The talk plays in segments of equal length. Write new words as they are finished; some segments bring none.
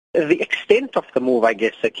The extent of the move, I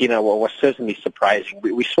guess, Sakina, was certainly surprising.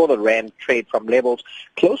 We saw the rand trade from levels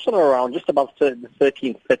close on around just above the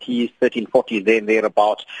 1330s, 1340s, there and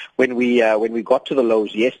thereabouts when we got to the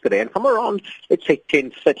lows yesterday. And from around, let's say,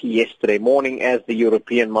 10:30 yesterday morning, as the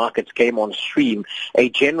European markets came on stream, a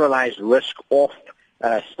generalized risk-off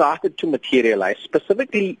started to materialize,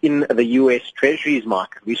 specifically in the U.S. Treasuries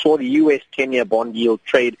market. We saw the U.S. 10-year bond yield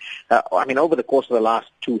trade, over the course of the last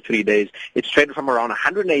 2-3 days, it's traded from around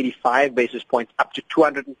 185 basis points up to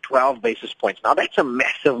 212 basis points. Now, that's a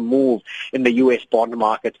massive move in the U.S. bond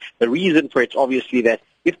market. The reason for it's obviously that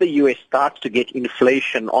if the U.S. starts to get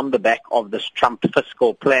inflation on the back of this Trump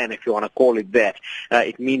fiscal plan, if you want to call it that,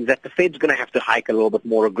 it means that the Fed's going to have to hike a little bit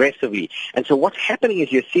more aggressively. And so what's happening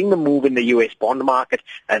is you're seeing the move in the U.S. bond market.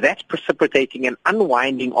 That's precipitating an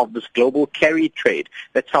unwinding of this global carry trade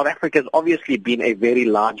that South Africa has obviously been a very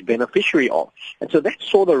large beneficiary of. And so that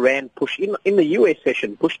saw the rand push in the U.S.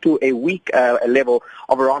 session, push to a weak level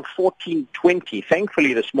of around 14.20.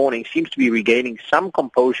 Thankfully, this morning seems to be regaining some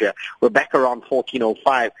composure. We're back around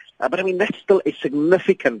 14.05. But that's still a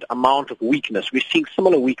significant amount of weakness. We're seeing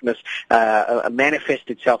similar weakness manifest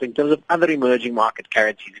itself in terms of other emerging market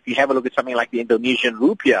currencies. If you have a look at something like the Indonesian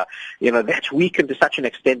rupiah, that's weakened to such an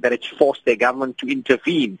extent that it's forced their government to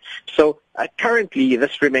intervene. So currently,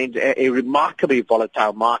 this remains a remarkably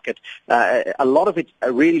volatile market. A lot of it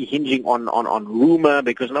really hinging on rumor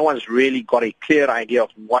because no one's really got a clear idea of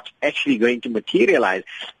what's actually going to materialize.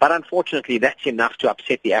 But unfortunately, that's enough to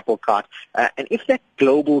upset the apple cart. And if that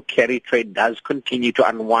global carry trade does continue to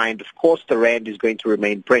unwind, of course, the rand is going to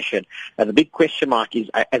remain pressured. The big question mark is,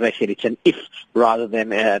 as I said, it's an if rather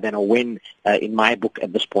than a when in my book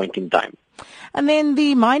at this point in time. And then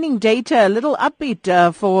the mining data, a little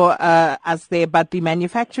upbeat for us there, but the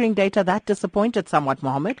manufacturing data, that disappointed somewhat,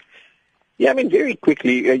 Mohammed. Yeah, very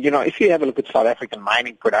quickly, if you have a look at South African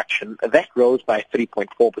mining production, that rose by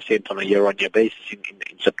 3.4% on a year-on-year basis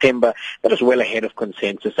in September. That was well ahead of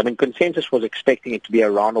consensus. Consensus was expecting it to be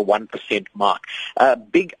around a 1% mark.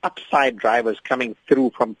 Big upside drivers coming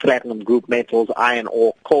through from platinum group metals, iron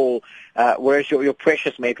ore, coal, whereas your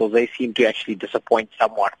precious metals, they seem to actually disappoint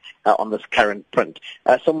somewhat on this current print.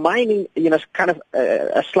 So mining, is kind of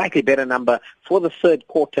a slightly better number for the third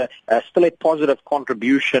quarter, still a positive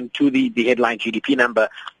contribution to the headline GDP number.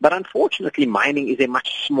 But unfortunately, mining is a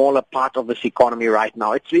much smaller part of this economy right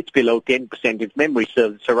now. It's below 10%. If memory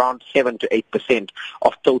serves, it's around 7 to 8%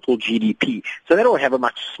 of total GDP. So that will have a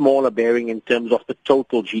much smaller bearing in terms of the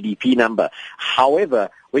total GDP number. However,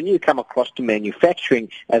 when you come across to manufacturing,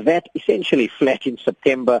 that essentially flat in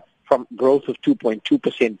September from growth of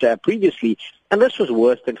 2.2% previously. And this was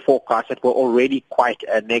worse than forecasts that were already quite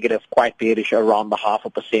negative, quite bearish, around the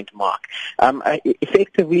 0.5% mark.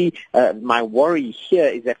 Effectively, my worry here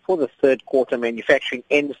is that for the third quarter, manufacturing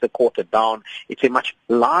ends the quarter down. It's a much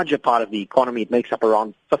larger part of the economy. It makes up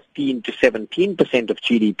around 15 to 17% of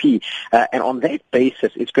GDP. And on that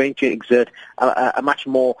basis, it's going to exert a much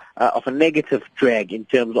more of a negative drag in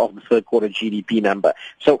terms of the third quarter GDP number.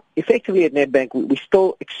 So effectively at Nedbank, we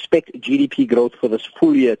still expect GDP growth for this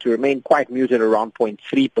full year to remain quite muted around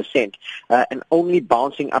 0.3%, and only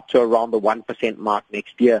bouncing up to around the 1% mark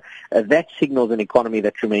next year. That signals an economy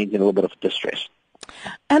that remains in a little bit of distress.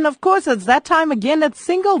 And of course, it's that time again. It's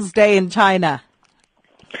Singles Day in China.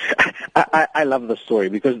 I love the story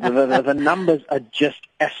because the numbers are just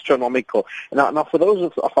astronomical. Now, for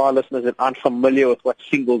those of our listeners that aren't familiar with what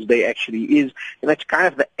Singles Day actually is, it's kind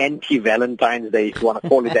of the anti-Valentine's Day, if you want to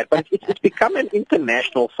call it that. But it's become an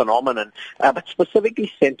international phenomenon, but specifically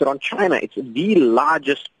centered on China. It's the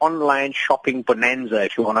largest online shopping bonanza,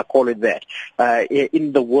 if you want to call it that,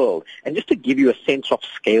 in the world. And just to give you a sense of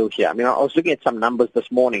scale here, I was looking at some numbers this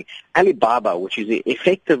morning. Alibaba, which is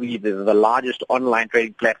effectively the largest online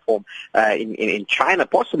trading platform in China,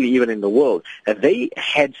 possibly even in the world, they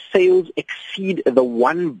had sales exceed the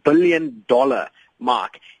 $1 billion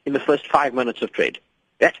mark in the first 5 minutes of trade.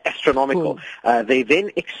 That's astronomical. Cool. They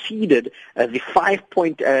then exceeded the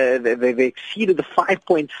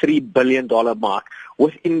 $5.3 billion mark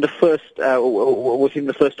within the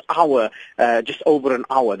first hour, just over an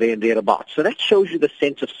hour there and thereabouts. So that shows you the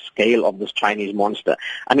sense of scale of this Chinese monster.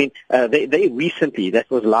 They recently,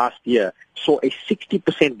 that was last year, saw a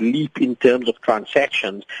 60% leap in terms of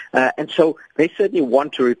transactions, and so they certainly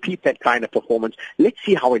want to repeat that kind of performance. Let's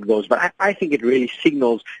see how it goes, but I think it really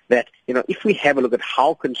signals that, if we have a look at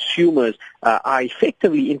how consumers are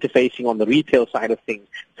effectively interfacing on the retail side of things,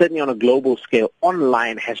 certainly on a global scale,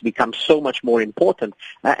 online has become so much more important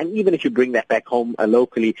prevalent. And even if you bring that back home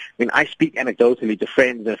locally, I mean, I speak anecdotally to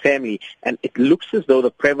friends and family, and it looks as though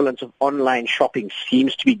the prevalence of online shopping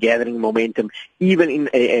seems to be gathering momentum, even in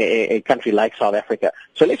a country like South Africa.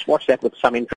 So let's watch that with some interest.